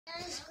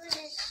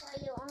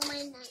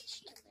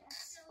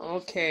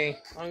Okay,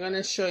 I'm going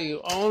to show you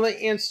all the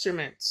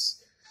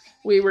instruments.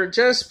 We were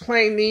just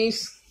playing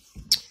these.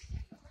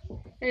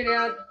 Hey,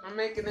 Dad, I'm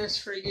making this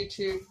for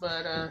YouTube,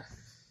 but,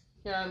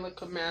 yeah, I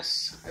look a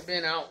mess. I've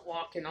been out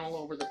walking all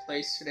over the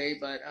place today,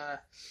 but,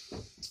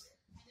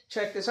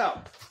 check this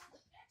out.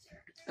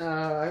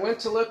 I went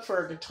to look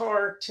for a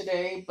guitar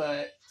today,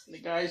 but the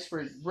guys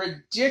were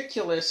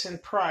ridiculous in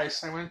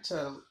price. I went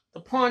to the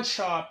pawn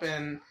shop,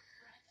 and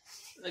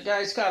the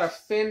guy's got a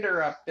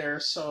Fender up there,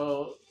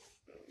 so...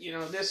 You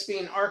know, this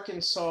being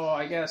Arkansas,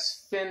 I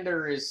guess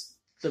Fender is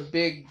the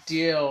big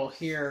deal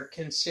here,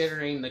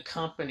 considering the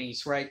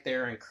company's right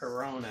there in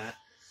Corona.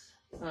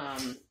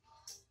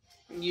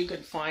 You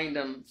could find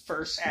them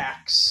first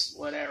acts,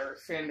 whatever,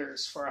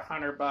 Fenders for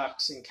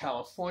 $100 in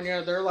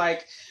California. They're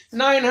like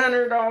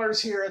 $900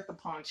 here at the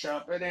pawn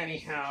shop. But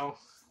anyhow,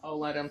 I'll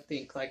let them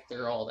think like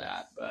they're all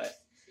that. But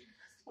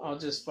I'll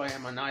just buy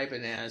them an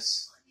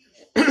Ibanez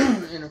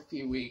in a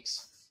few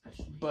weeks.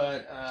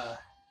 But,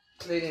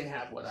 they didn't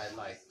have what I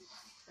liked.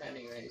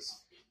 Anyways.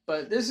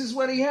 But this is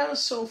what he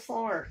has so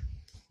far.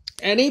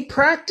 And he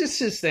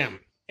practices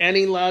them. And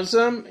he loves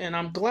them. And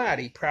I'm glad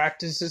he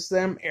practices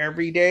them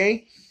every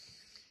day.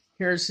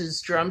 Here's his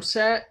drum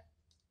set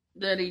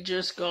that he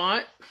just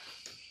got.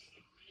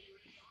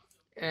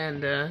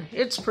 And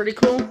it's pretty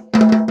cool.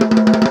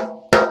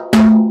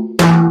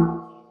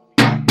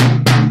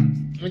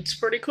 It's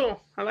pretty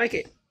cool. I like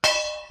it.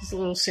 It's a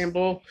little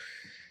cymbal.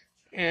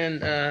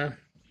 And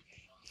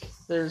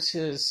there's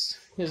his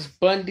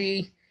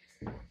Bundy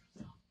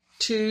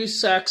 2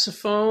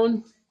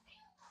 saxophone,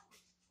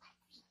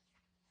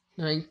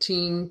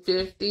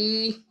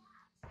 1950,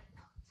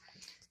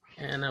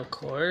 and of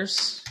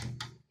course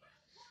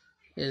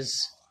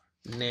his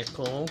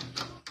nickel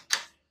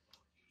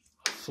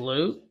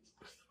flute,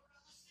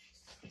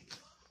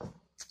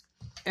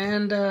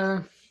 and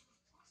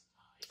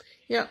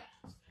yeah,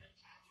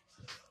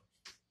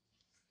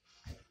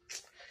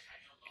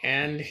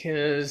 and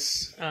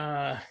his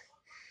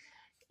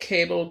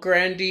Cable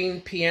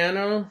Grandin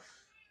piano,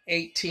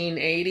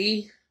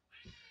 1880,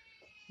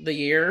 the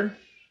year.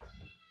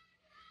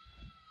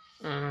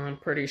 I'm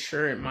pretty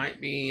sure it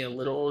might be a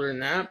little older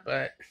than that,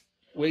 but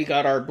we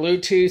got our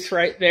Bluetooth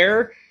right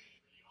there.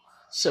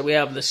 So we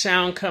have the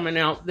sound coming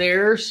out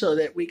there so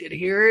that we could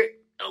hear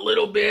it a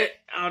little bit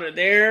out of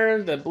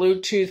there. The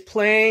Bluetooth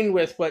playing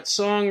with what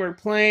song we're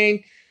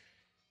playing.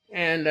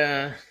 And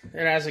it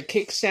has a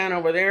kickstand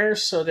over there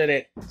so that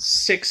it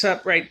sticks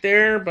up right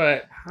there,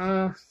 but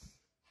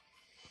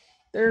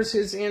there's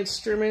his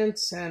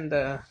instruments,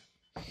 and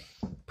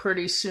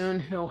pretty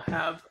soon he'll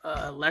have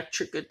an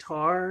electric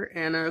guitar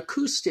and an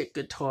acoustic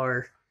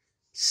guitar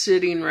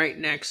sitting right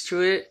next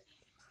to it.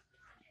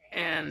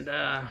 And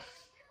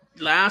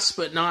last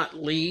but not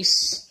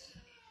least,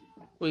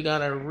 we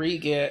gotta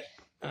re-get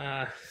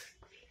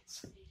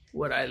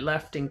what I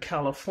left in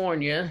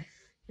California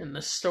in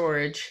the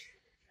storage,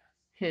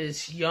 his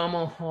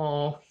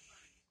Yamaha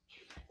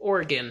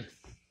organ,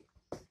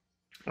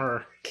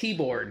 or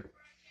keyboard.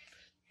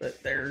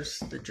 But there's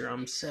the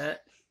drum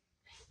set.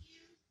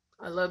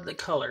 I love the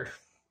color.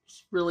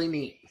 It's really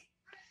neat.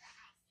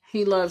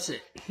 He loves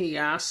it. He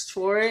asked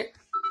for it.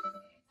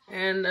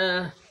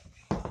 And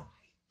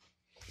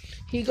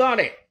he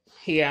got it.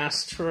 He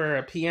asked for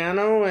a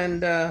piano,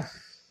 and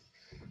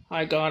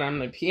I got him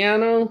the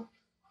piano.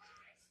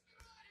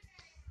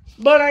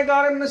 But I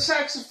got him the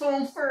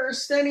saxophone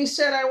first. Then he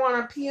said, I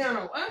want a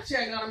piano. Actually,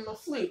 I got him the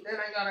flute. Then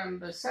I got him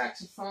the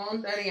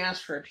saxophone. Then he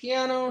asked for a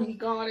piano. He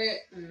got it.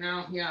 And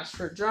now he asked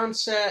for a drum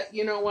set.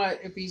 You know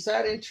what? If he's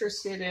that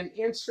interested in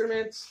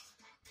instruments,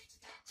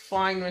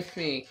 fine with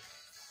me.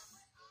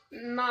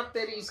 Not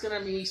that he's going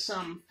to be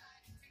some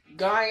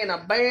guy in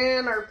a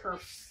band or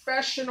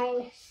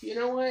professional. You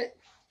know what?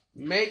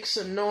 Make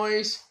some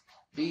noise.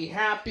 Be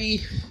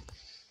happy.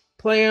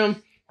 Play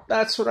them.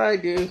 That's what I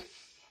do.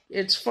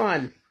 It's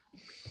fun.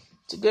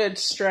 It's a good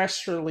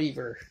stress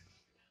reliever.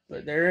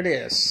 But there it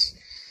is.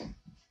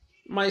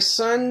 My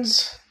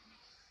son's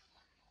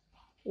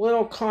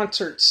little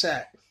concert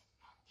set.